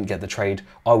time, I didn't get the trade,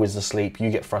 I was asleep,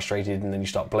 you get frustrated, and then you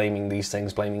start blaming these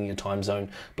things, blaming your time zone,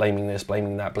 blaming this,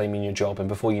 blaming that, blaming your job, and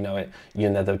before you know it,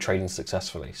 you're never trading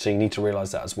successfully. So you need to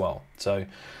realize that as well. So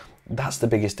that's the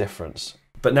biggest difference.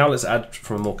 But now let's add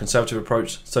from a more conservative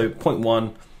approach. So point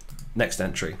one, next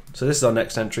entry. So this is our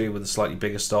next entry with a slightly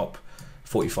bigger stop,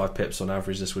 45 pips on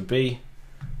average this would be.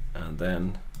 And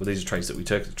then, well, these are trades that we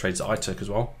took, the trades that I took as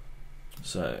well.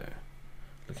 So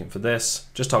looking for this,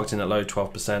 just targeting that low,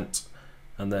 12%,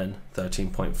 and then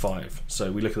 13.5.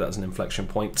 So we look at that as an inflection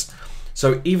point.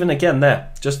 So even again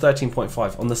there, just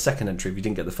 13.5 on the second entry if you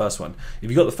didn't get the first one. If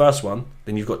you got the first one,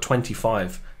 then you've got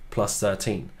 25 plus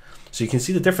 13. So you can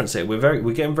see the difference here.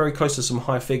 We're getting very close to some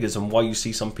high figures, and why you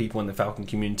see some people in the Falcon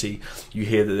community, you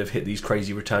hear that they've hit these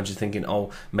crazy returns, you're thinking, oh,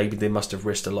 maybe they must have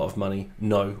risked a lot of money.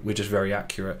 No, we're just very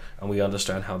accurate, and we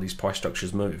understand how these price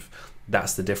structures move.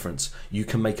 That's the difference. You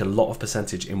can make a lot of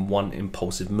percentage in one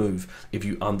impulsive move if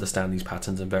you understand these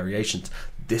patterns and variations.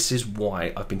 This is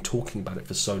why I've been talking about it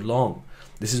for so long.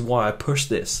 This is why I push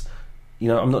this. You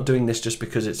know, I'm not doing this just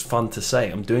because it's fun to say.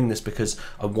 I'm doing this because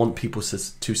I want people to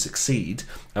succeed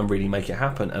and really make it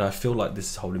happen. And I feel like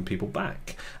this is holding people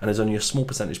back. And there's only a small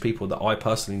percentage of people that I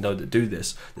personally know that do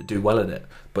this, that do well at it.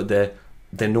 But they're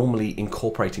normally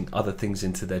incorporating other things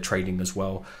into their trading as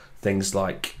well. Things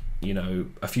like, you know,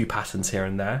 a few patterns here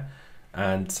and there,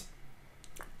 and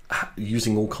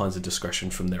using all kinds of discretion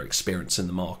from their experience in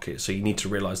the market. So you need to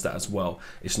realize that as well.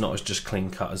 It's not as just clean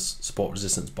cut as support,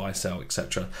 resistance, buy, sell,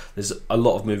 etc. There's a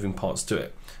lot of moving parts to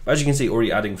it. But as you can see, already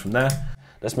adding from there.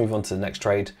 Let's move on to the next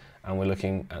trade, and we're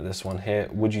looking at this one here.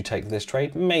 Would you take this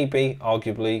trade? Maybe,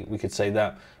 arguably, we could say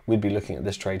that. We'd be looking at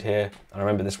this trade here. And I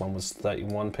remember this one was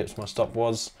 31 pips, my stop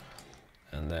was.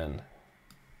 And then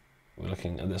we're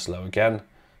looking at this low again.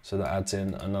 So that adds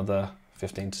in another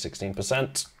 15 to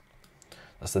 16%.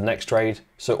 That's the next trade.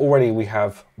 So already we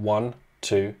have 1,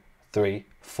 2, 3,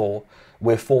 4.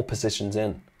 We're 4 positions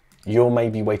in. You're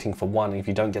maybe waiting for one. If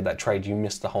you don't get that trade, you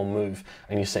miss the whole move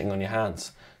and you're sitting on your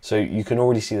hands. So you can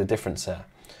already see the difference there.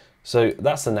 So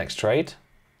that's the next trade.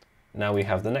 Now we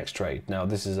have the next trade. Now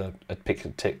this is a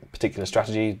particular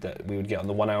strategy that we would get on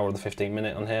the 1 hour or the 15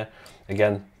 minute on here.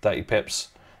 Again, 30 pips,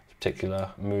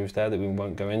 particular move there that we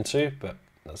won't go into, but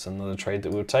that's another trade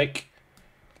that we'll take.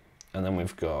 And then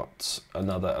we've got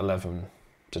another 11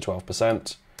 to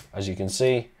 12%, as you can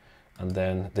see. And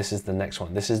then this is the next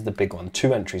one. This is the big one.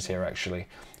 2 entries here, actually.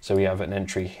 So we have an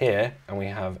entry here, and we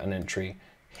have an entry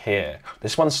here.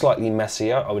 This one's slightly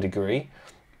messier, I would agree,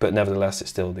 but nevertheless, it's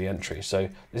still the entry. So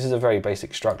this is a very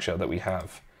basic structure that we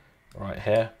have right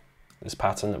here. This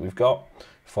pattern that we've got,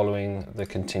 following the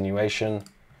continuation,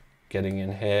 getting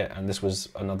in here, and this was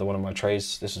another one of my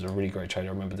trades. This is a really great trade. I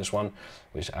remember this one,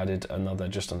 which added another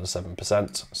just under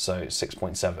 7%, so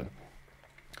 6.7.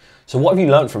 So what have you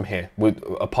learned from here,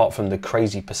 apart from the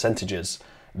crazy percentages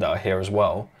that are here as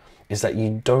well, is that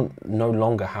you no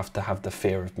longer have to have the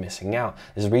fear of missing out.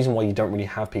 There's a reason why you don't really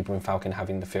have people in Falcon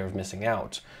having the fear of missing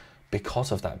out,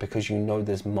 because of that, because you know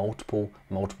there's multiple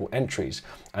entries.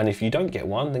 And if you don't get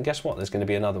one, then guess what? There's going to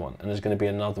be another one, and there's going to be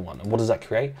another one. And what does that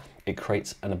create? It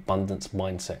creates an abundance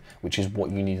mindset, which is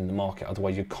what you need in the market.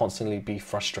 Otherwise, you constantly be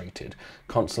frustrated,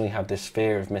 constantly have this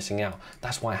fear of missing out.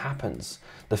 That's why it happens.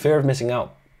 The fear of missing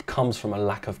out comes from a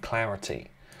lack of clarity.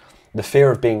 The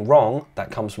fear of being wrong,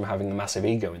 that comes from having a massive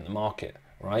ego in the market,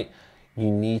 right?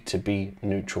 You need to be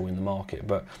neutral in the market.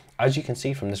 But as you can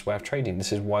see from this way of trading,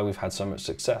 this is why we've had so much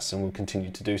success and we'll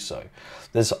continue to do so.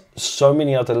 There's so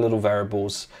many other little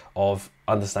variables of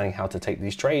understanding how to take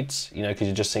these trades, you know, because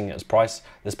you're just seeing it as price.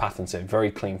 There's patterns here,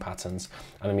 very clean patterns.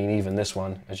 And I mean, even this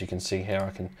one, as you can see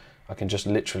here, I can just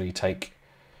literally take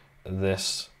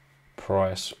this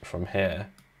price from here,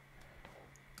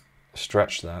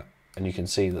 stretch that, and you can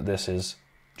see that this is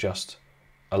just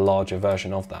a larger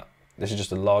version of that. This is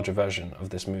just a larger version of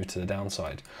this move to the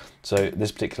downside. So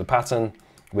this particular pattern,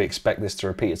 we expect this to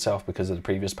repeat itself because of the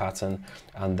previous pattern,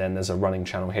 and then there's a running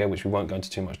channel here, which we won't go into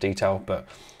too much detail, but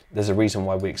there's a reason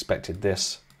why we expected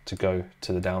this to go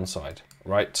to the downside,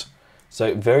 right?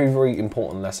 So very, very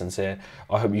important lessons here.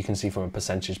 I hope you can see from a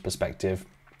percentage perspective.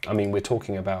 I mean, we're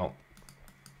talking about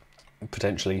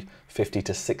potentially 50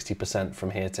 to 60%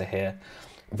 from here to here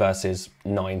versus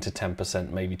 9 to 10%,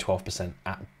 maybe 12%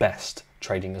 at best,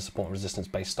 trading a support and resistance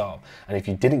based style. And if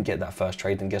you didn't get that first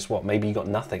trade, then guess what? Maybe you got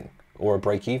nothing, or a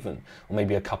break even, or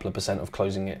maybe a couple of percent of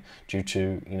closing it due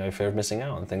to, you know, fear of missing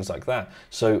out and things like that.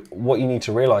 So what you need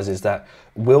to realize is that,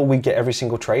 will we get every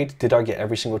single trade? Did I get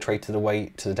every single trade to the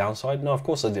way to the downside? No, of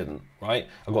course I didn't, right?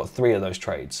 I got 3 of those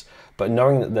trades. But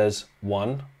knowing that there's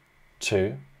 1,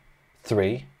 2,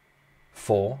 3,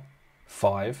 4,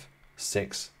 5,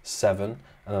 6, 7,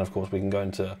 and then of course we can go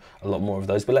into a lot more of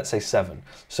those, but let's say 7.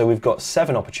 So we've got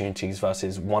 7 opportunities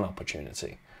versus 1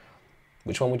 opportunity.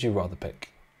 Which one would you rather pick?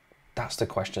 That's the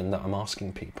question that I'm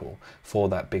asking people for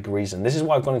that big reason. This is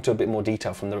why I've gone into a bit more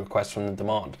detail from the request from the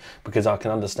demand, because I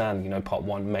can understand, you know, part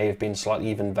 1 may have been slightly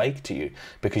even vague to you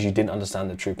because you didn't understand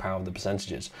the true power of the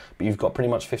percentages, but you've got pretty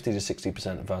much 50 to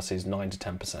 60% versus 9 to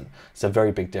 10%. It's a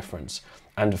very big difference.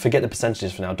 And forget the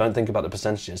percentages for now. Don't think about the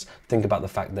percentages. Think about the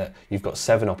fact that you've got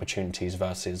 7 opportunities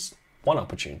versus 1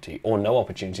 opportunity, or no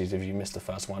opportunities if you missed the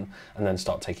first one, and then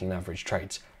start taking average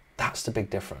trades. That's the big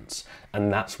difference,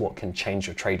 and that's what can change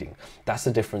your trading. That's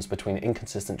the difference between an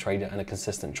inconsistent trader and a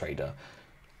consistent trader.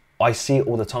 I see it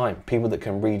all the time. People that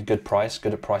can read good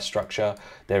at price structure,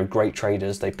 they're great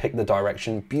traders, they pick the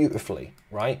direction beautifully,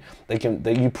 right?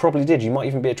 You probably did. You might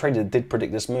even be a trader that did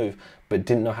predict this move, but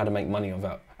didn't know how to make money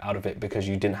out of it because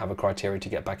you didn't have a criteria to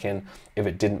get back in if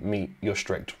it didn't meet your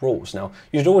strict rules. Now,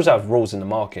 you should always have rules in the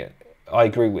market, I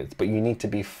agree with, but you need to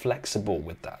be flexible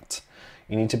with that.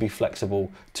 You need to be flexible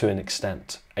to an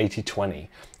extent, 80-20.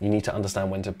 You need to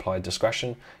understand when to apply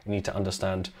discretion. You need to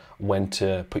understand when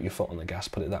to put your foot on the gas,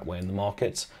 put it that way, in the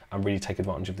markets, and really take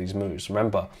advantage of these moves.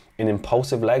 Remember, in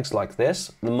impulsive legs like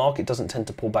this, the market doesn't tend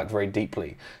to pull back very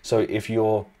deeply. So if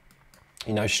your,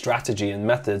 you know, strategy and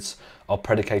methods are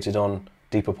predicated on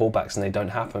deeper pullbacks and they don't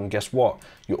happen, guess what?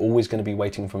 You're always going to be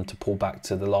waiting for them to pull back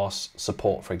to the last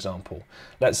support, for example.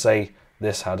 Let's say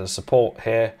this had a support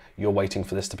here, you're waiting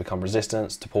for this to become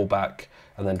resistance, to pull back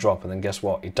and then drop, and then guess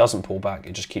what? It doesn't pull back,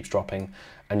 it just keeps dropping,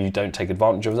 and you don't take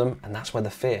advantage of them, and that's where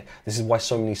the fear. This is why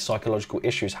so many psychological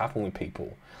issues happen with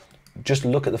people. Just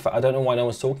look at the fact, I don't know why no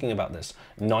one's talking about this.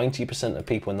 90% of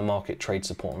people in the market trade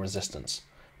support and resistance.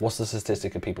 What's the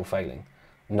statistic of people failing?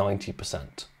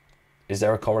 90%. Is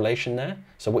there a correlation there?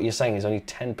 So what you're saying is only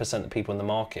 10% of people in the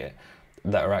market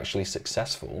that are actually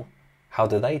successful. How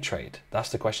do they trade? That's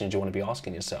the questions you want to be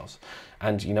asking yourselves.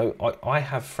 And you know, I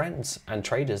have friends and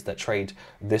traders that trade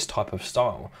this type of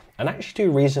style and actually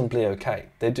do reasonably okay.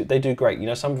 They do great. You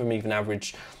know, some of them even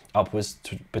average upwards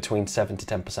to between 7 to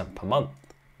 10% per month,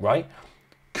 right?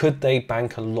 Could they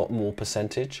bank a lot more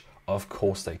percentage? Of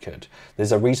course they could.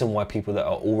 There's a reason why people that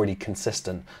are already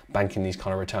consistent banking these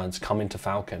kind of returns come into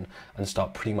Falcon and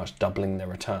start pretty much doubling their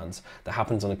returns. That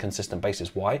happens on a consistent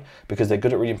basis. Why? Because they're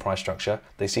good at reading price structure.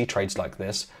 They see trades like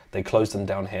this, they close them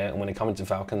down here, and when they come into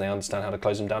Falcon, they understand how to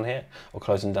close them down here or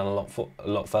close them down a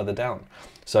lot further down.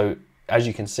 So as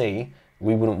you can see,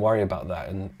 we wouldn't worry about that.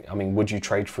 And I mean, would you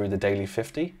trade through the daily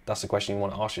 50? That's the question you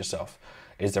want to ask yourself.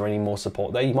 Is there any more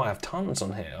support there? You might have tons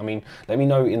on here. I mean, let me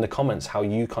know in the comments how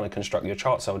you kind of construct your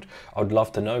charts. I would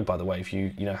love to know, by the way, if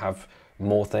you have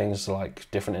more things like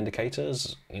different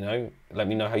indicators, you know, let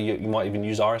me know how you might even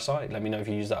use RSI. Let me know if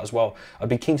you use that as well. I'd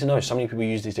be keen to know. So many people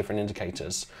use these different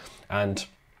indicators, and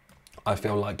I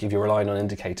feel like if you're relying on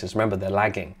indicators, remember they're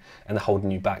lagging and they're holding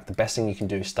you back. The best thing you can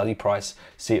do is study price,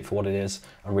 see it for what it is,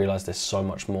 and realize there's so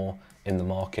much more in the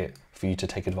market for you to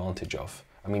take advantage of.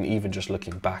 I mean, even just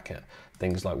looking back at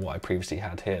things like what I previously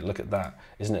had here, look at that.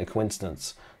 Isn't it a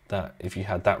coincidence that if you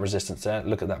had that resistance there,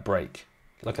 look at that break,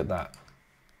 look at that.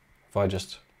 If I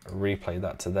just replay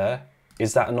that to there,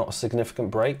 is that not a significant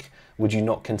break? Would you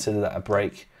not consider that a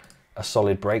break, a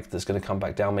solid break that's going to come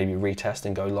back down, maybe retest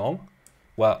and go long?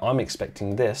 Well, I'm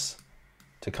expecting this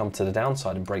to come to the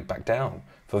downside and break back down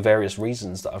for various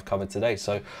reasons that I've covered today.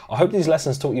 So I hope these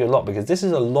lessons taught you a lot, because this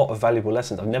is a lot of valuable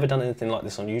lessons. I've never done anything like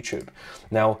this on YouTube.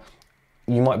 Now,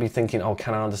 you might be thinking, oh,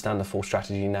 can I understand the full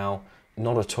strategy now?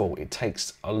 Not at all. It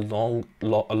takes a lot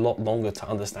longer to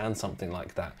understand something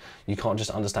like that. You can't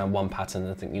just understand one pattern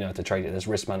and think, to trade it. There's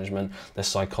risk management, there's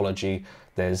psychology,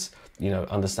 there's,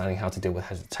 understanding how to deal with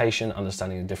hesitation,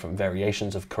 understanding the different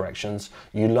variations of corrections.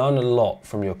 You learn a lot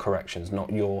from your corrections,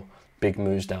 not your big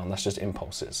moves down. That's just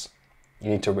impulses. You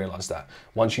need to realize that.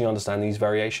 Once you understand these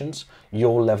variations,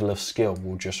 your level of skill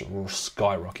will just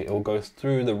skyrocket. It will go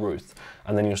through the roof,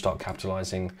 and then you'll start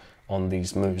capitalizing on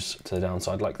these moves to the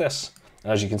downside like this.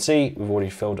 And as you can see, we've already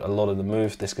filled a lot of the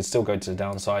move. This could still go to the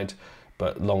downside,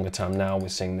 but longer term now, we're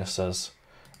seeing this as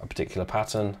a particular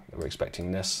pattern. We're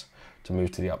expecting this to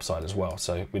move to the upside as well.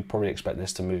 So we'd probably expect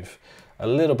this to move a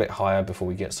little bit higher before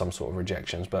we get some sort of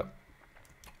rejections. But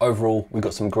overall, we've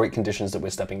got some great conditions that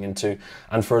we're stepping into.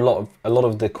 And for a lot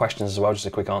of the questions as well, just a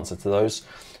quick answer to those.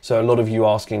 So a lot of you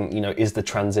asking, is the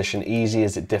transition easy?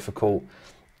 Is it difficult?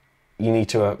 You need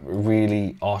to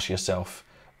really ask yourself,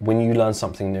 when you learn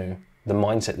something new, the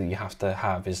mindset that you have to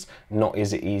have is not,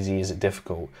 is it easy, is it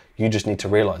difficult? You just need to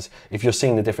realize, if you're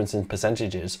seeing the difference in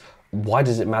percentages, why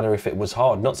does it matter if it was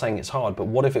hard? Not saying it's hard, but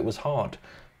what if it was hard?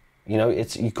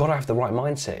 You've got to have the right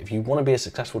mindset. If you want to be a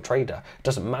successful trader, it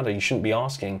doesn't matter. You shouldn't be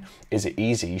asking, is it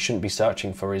easy? You shouldn't be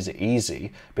searching for, is it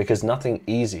easy? Because nothing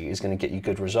easy is going to get you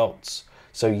good results.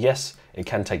 So yes, it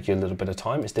can take you a little bit of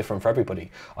time. It's different for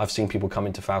everybody. I've seen people come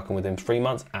into Falcon within 3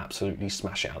 months, absolutely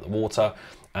smash it out of the water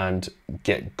and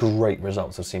get great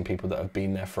results. I've seen people that have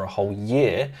been there for a whole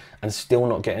year and still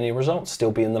not get any results,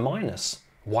 still be in the minus.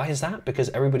 Why is that? Because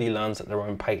everybody learns at their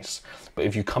own pace. But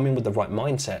if you come in with the right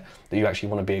mindset that you actually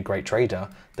want to be a great trader,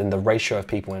 then the ratio of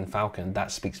people in Falcon,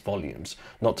 that speaks volumes.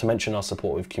 Not to mention our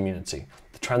supportive community.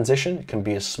 The transition can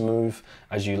be as smooth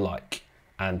as you like.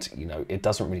 And it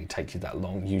doesn't really take you that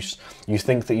long. You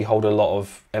think that you hold a lot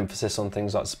of emphasis on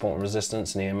things like support and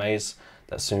resistance and EMAs,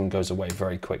 that soon goes away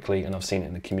very quickly. And I've seen it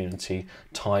in the community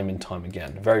time and time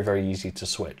again. Very, very easy to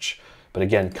switch. But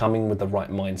again, coming with the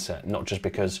right mindset, not just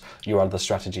because your other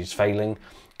strategy is failing,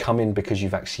 come in because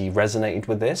you've actually resonated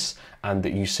with this and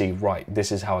that you see, right,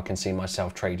 this is how I can see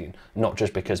myself trading, not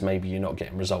just because maybe you're not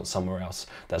getting results somewhere else.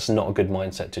 That's not a good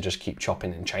mindset to just keep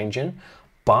chopping and changing.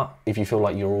 But if you feel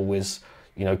like you're always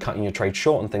cutting your trade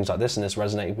short and things like this, and this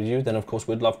resonated with you, then of course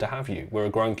we'd love to have you. We're a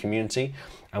growing community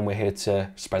and we're here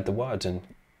to spread the word and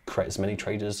create as many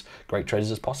traders, great traders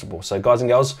as possible. So guys and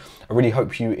girls, I really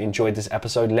hope you enjoyed this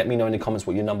episode. Let me know in the comments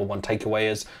what your #1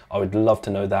 takeaway is. I would love to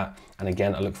know that. And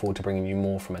again, I look forward to bringing you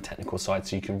more from a technical side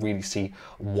so you can really see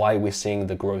why we're seeing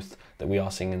the growth that we are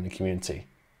seeing in the community.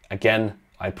 Again,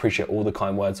 I appreciate all the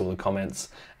kind words, all the comments,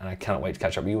 and I cannot wait to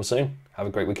catch up with you all soon. Have a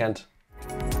great weekend.